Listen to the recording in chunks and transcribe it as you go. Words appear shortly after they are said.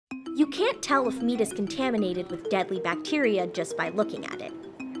You can't tell if meat is contaminated with deadly bacteria just by looking at it.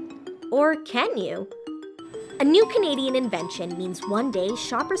 Or can you? A new Canadian invention means one day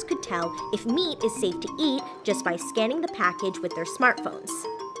shoppers could tell if meat is safe to eat just by scanning the package with their smartphones.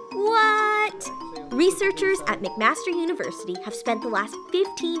 What? Researchers at McMaster University have spent the last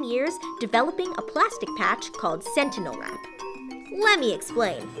 15 years developing a plastic patch called Sentinel Wrap. Let me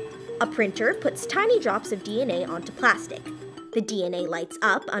explain. A printer puts tiny drops of DNA onto plastic. The DNA lights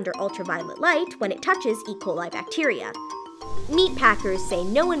up under ultraviolet light when it touches E. coli bacteria. Meat packers say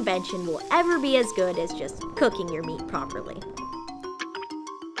no invention will ever be as good as just cooking your meat properly.